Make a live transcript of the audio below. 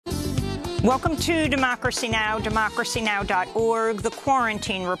Welcome to Democracy Now!, democracynow.org, the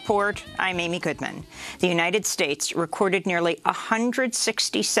Quarantine Report. I'm Amy Goodman. The United States recorded nearly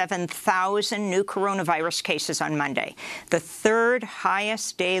 167,000 new coronavirus cases on Monday, the third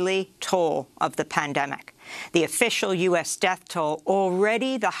highest daily toll of the pandemic. The official U.S. death toll,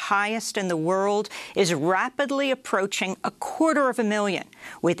 already the highest in the world, is rapidly approaching 250,000,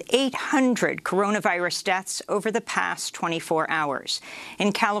 with 800 coronavirus deaths over the past 24 hours.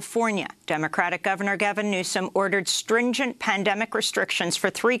 In California, Democratic Governor Gavin Newsom ordered stringent pandemic restrictions for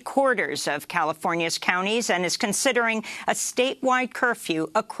 3/4 of California's counties and is considering a statewide curfew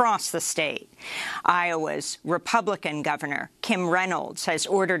across the state. Iowa's Republican Governor Kim Reynolds has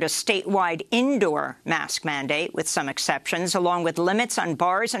ordered a statewide indoor mask mandate with some exceptions, along with limits on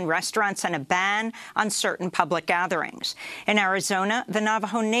bars and restaurants and a ban on certain public gatherings. In Arizona, the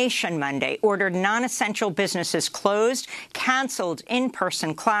Navajo Nation Monday ordered non-essential businesses closed, canceled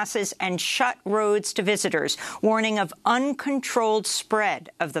in-person classes, and shut roads to visitors, warning of uncontrolled spread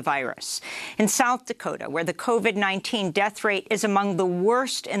of the virus. In South Dakota, where the COVID-19 death rate is among the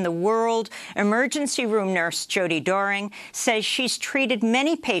worst in the world, emergency room nurse Jody Doring says she's treated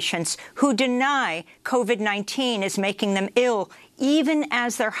many patients who deny COVID-19 is making them ill, even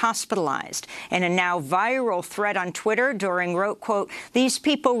as they're hospitalized. In a now viral thread on Twitter, Doring wrote, quote, "These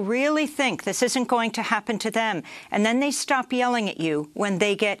people really think this isn't going to happen to them, and then they stop yelling at you when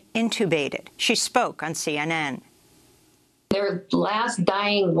they get intubated." She spoke on CNN. Their last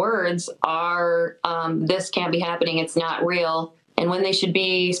dying words are, this can't be happening, it's not real. And when they should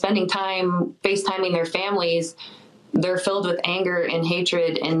be spending time FaceTiming their families, they're filled with anger and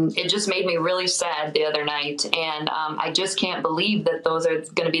hatred. And it just made me really sad the other night. And I just can't believe that those are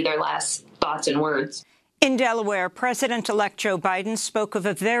going to be their last thoughts and words. In Delaware, President-elect Joe Biden spoke of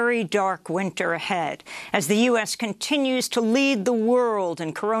a very dark winter ahead as the U.S. continues to lead the world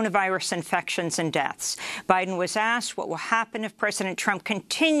in coronavirus infections and deaths. Biden was asked what will happen if President Trump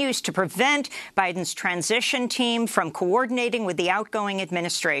continues to prevent Biden's transition team from coordinating with the outgoing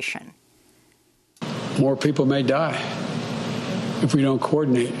administration. More people may die if we don't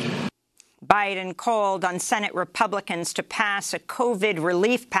coordinate. Biden called on Senate Republicans to pass a COVID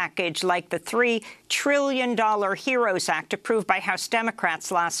relief package like the $3 trillion HEROES Act approved by House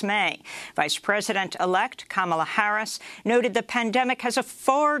Democrats last May. Vice President-elect Kamala Harris noted the pandemic has a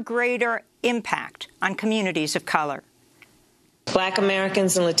far greater impact on communities of color. Black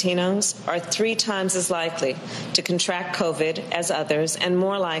Americans and Latinos are 3 times as likely to contract COVID as others and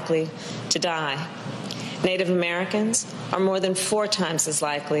more likely to die. Native Americans are more than 4 times as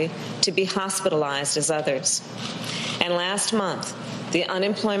likely to be hospitalized as others. And last month, the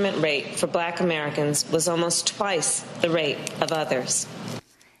unemployment rate for Black Americans was almost twice the rate of others.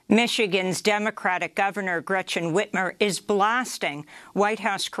 Michigan's Democratic Governor Gretchen Whitmer is blasting White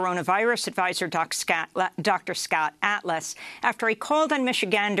House coronavirus advisor Dr. Scott Atlas after he called on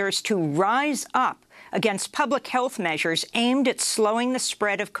Michiganders to rise up against public health measures aimed at slowing the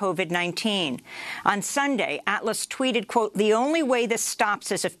spread of COVID-19. On Sunday, Atlas tweeted, quote, "The only way this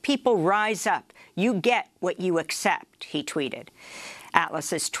stops is if people rise up. You get what you accept," he tweeted.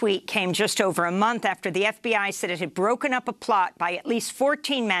 Atlas's tweet came just over a month after the FBI said it had broken up a plot by at least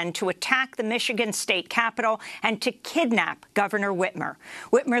 14 men to attack the Michigan state capitol and to kidnap Governor Whitmer.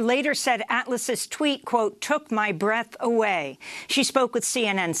 Whitmer later said Atlas's tweet, quote, "took my breath away." She spoke with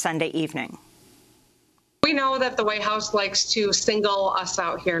CNN Sunday evening. We know that the White House likes to single us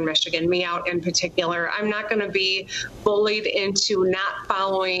out here in Michigan, me out in particular. I'm not going to be bullied into not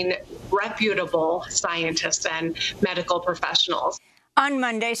following reputable scientists and medical professionals. On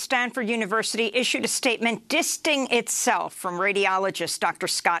Monday, Stanford University issued a statement distancing itself from radiologist Dr.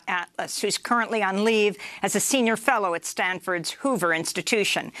 Scott Atlas, who's currently on leave as a senior fellow at Stanford's Hoover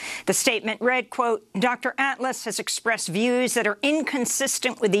Institution. The statement read, quote, "Dr. Atlas has expressed views that are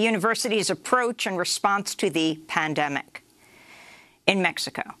inconsistent with the university's approach in response to the pandemic." In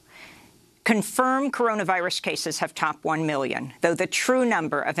Mexico, confirmed coronavirus cases have topped 1 million, though the true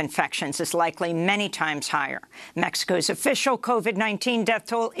number of infections is likely many times higher. Mexico's official COVID-19 death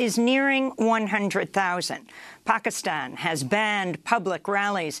toll is nearing 100,000. Pakistan has banned public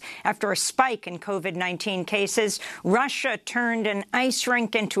rallies after a spike in COVID-19 cases. Russia turned an ice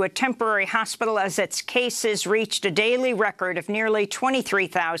rink into a temporary hospital as its cases reached a daily record of nearly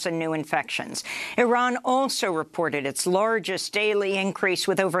 23,000 new infections. Iran also reported its largest daily increase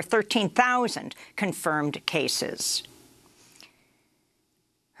with over 13,000 confirmed cases.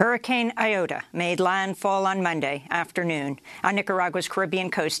 Hurricane Iota made landfall on Monday afternoon on Nicaragua's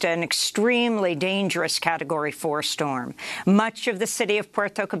Caribbean coast, an extremely dangerous Category 4 storm. Much of the city of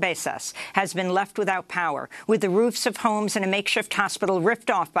Puerto Cabezas has been left without power, with the roofs of homes and a makeshift hospital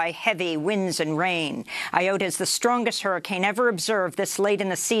ripped off by heavy winds and rain. Iota is the strongest hurricane ever observed this late in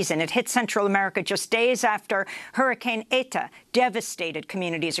the season. It hit Central America just days after Hurricane Eta devastated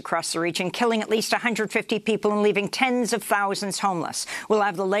communities across the region, killing at least 150 people and leaving tens of thousands homeless. We'll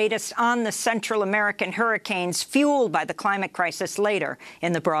have the latest on the Central American hurricanes fueled by the climate crisis later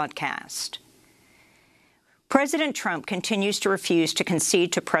in the broadcast. President Trump continues to refuse to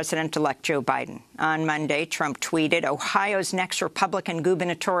concede to President-elect Joe Biden. On Monday, Trump tweeted Ohio's next Republican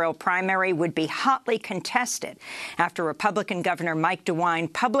gubernatorial primary would be hotly contested after Republican Governor Mike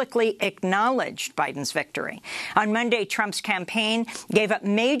DeWine publicly acknowledged Biden's victory. On Monday, Trump's campaign gave up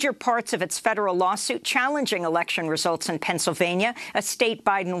major parts of its federal lawsuit challenging election results in Pennsylvania, a state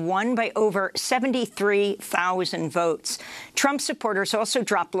Biden won by over 73,000 votes. Trump supporters also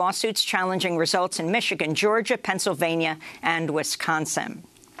dropped lawsuits challenging results in Michigan, Georgia, Pennsylvania, and Wisconsin.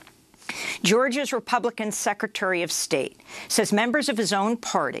 Georgia's Republican Secretary of State says members of his own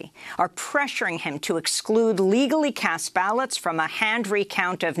party are pressuring him to exclude legally cast ballots from a hand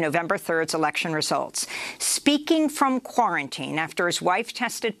recount of November 3rd's election results. Speaking from quarantine after his wife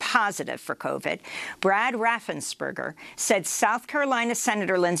tested positive for COVID, Brad Raffensperger said South Carolina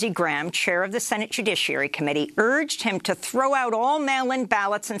Senator Lindsey Graham, chair of the Senate Judiciary Committee, urged him to throw out all mail-in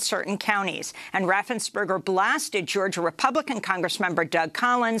ballots in certain counties. And Raffensperger blasted Georgia Republican Congressmember Doug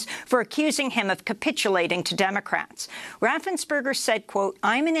Collins for accusing him of capitulating to Democrats. Raffensperger said, quote,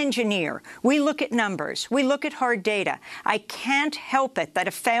 "I'm an engineer. We look at numbers. We look at hard data. I can't help it that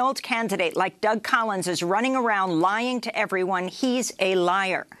a failed candidate like Doug Collins is running around lying to everyone. He's a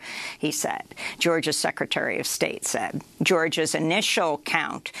liar," he said. Georgia's Secretary of State said Georgia's initial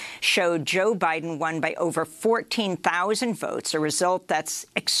count showed Joe Biden won by over 14,000 votes, a result that's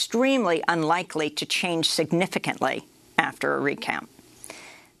extremely unlikely to change significantly after a recount.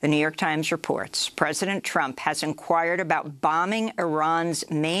 The New York Times reports President Trump has inquired about bombing Iran's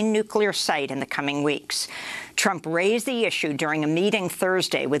main nuclear site in the coming weeks. Trump raised the issue during a meeting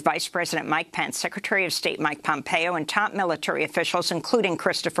Thursday with Vice President Mike Pence, Secretary of State Mike Pompeo, and top military officials, including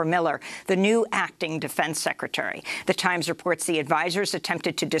Christopher Miller, the new acting defense secretary. The Times reports the advisors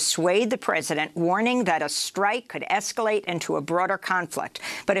attempted to dissuade the president, warning that a strike could escalate into a broader conflict.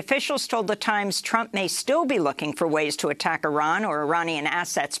 But officials told the Times Trump may still be looking for ways to attack Iran or Iranian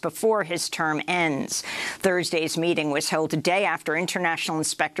assets before his term ends. Thursday's meeting was held a day after international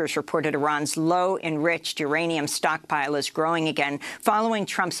inspectors reported Iran's low-enriched uranium stockpile is growing again following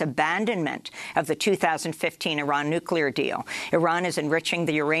Trump's abandonment of the 2015 Iran nuclear deal. Iran is enriching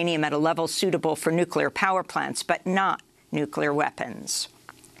the uranium at a level suitable for nuclear power plants, but not nuclear weapons.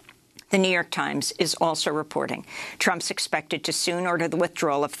 The New York Times is also reporting Trump's expected to soon order the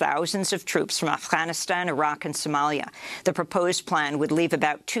withdrawal of thousands of troops from Afghanistan, Iraq, and Somalia. The proposed plan would leave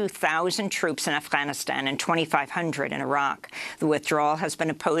about 2,000 troops in Afghanistan and 2,500 in Iraq. The withdrawal has been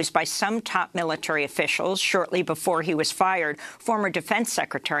opposed by some top military officials. Shortly before he was fired, former Defense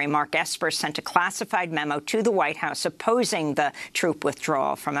Secretary Mark Esper sent a classified memo to the White House opposing the troop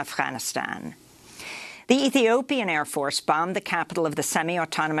withdrawal from Afghanistan. The Ethiopian Air Force bombed the capital of the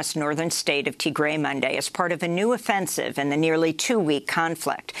semi-autonomous northern state of Tigray Monday as part of a new offensive in the nearly two-week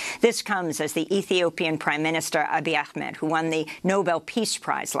conflict. This comes as the Ethiopian Prime Minister Abiy Ahmed, who won the Nobel Peace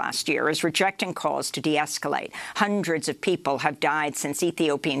Prize last year, is rejecting calls to de-escalate. Hundreds of people have died since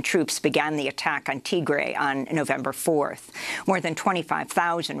Ethiopian troops began the attack on Tigray on November 4th. More than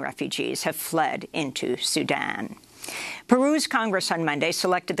 25,000 refugees have fled into Sudan. Peru's Congress on Monday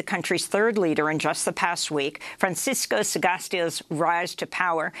selected the country's third leader in just the past week. Francisco Sagastia's rise to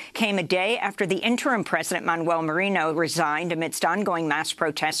power came a day after the interim president, Manuel Merino, resigned amidst ongoing mass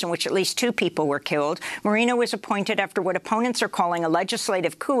protests in which at least 2 people were killed. Merino was appointed after what opponents are calling a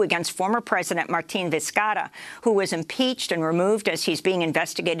legislative coup against former President Martín Vizcarra, who was impeached and removed as he's being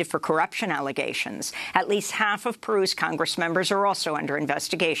investigated for corruption allegations. At least half of Peru's Congress members are also under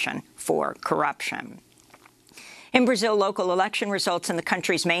investigation for corruption. In Brazil, local election results in the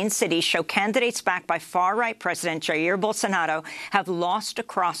country's main cities show candidates backed by far-right President Jair Bolsonaro have lost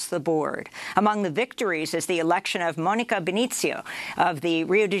across the board. Among the victories is the election of Mônica Benicio of the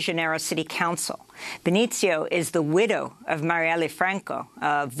Rio de Janeiro City Council. Benicio is the widow of Marielle Franco,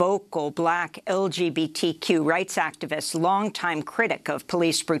 a vocal black LGBTQ rights activist, longtime critic of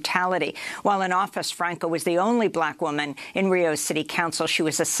police brutality. While in office, Franco was the only black woman in Rio's City Council. She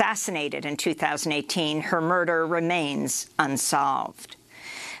was assassinated in 2018. Her murder remains unsolved.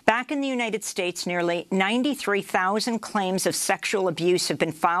 Back in the United States, nearly 93,000 claims of sexual abuse have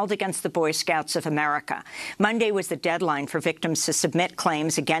been filed against the Boy Scouts of America. Monday was the deadline for victims to submit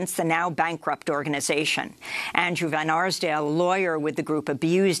claims against the now bankrupt organization. Andrew Van Arsdale, a lawyer with the group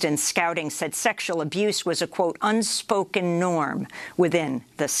Abused in Scouting, said sexual abuse was a, quote, unspoken norm within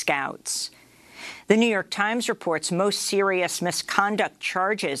the Scouts. The New York Times reports most serious misconduct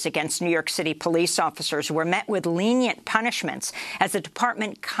charges against New York City police officers were met with lenient punishments as the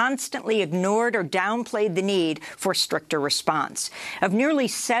department constantly ignored or downplayed the need for stricter response. Of nearly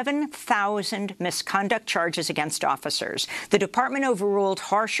 7,000 misconduct charges against officers, the department overruled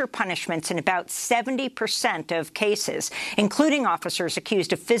harsher punishments in about 70% of cases, including officers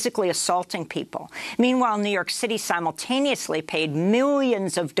accused of physically assaulting people. Meanwhile, New York City simultaneously paid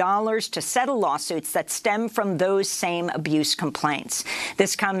millions of dollars to settle lawsuits that stem from those same abuse complaints.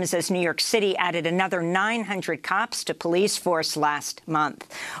 This comes as New York City added another 900 cops to police force last month.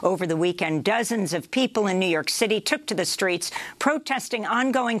 Over the weekend, dozens of people in New York City took to the streets protesting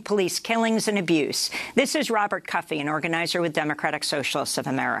ongoing police killings and abuse. This is Robert Cuffey, an organizer with Democratic Socialists of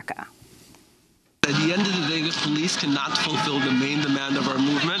America. At the end of the day, the police cannot fulfill the main demand of our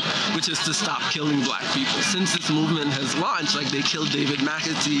movement, which is to stop killing black people. Since this movement has launched, like they killed David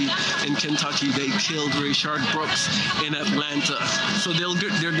McAtee in Kentucky, they killed Rayshard Brooks in Atlanta. So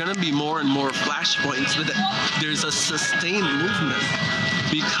they're going to be more and more flashpoints, but there's a sustained movement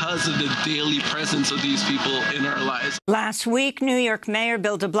because of the daily presence of these people in our lives. Last week, New York Mayor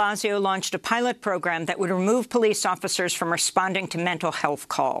Bill de Blasio launched a pilot program that would remove police officers from responding to mental health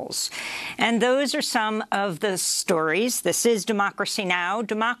calls. And those are some of the stories. This is Democracy Now!,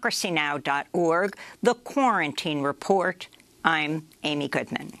 democracynow.org, The Quarantine Report. I'm Amy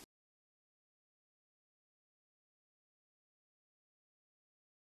Goodman.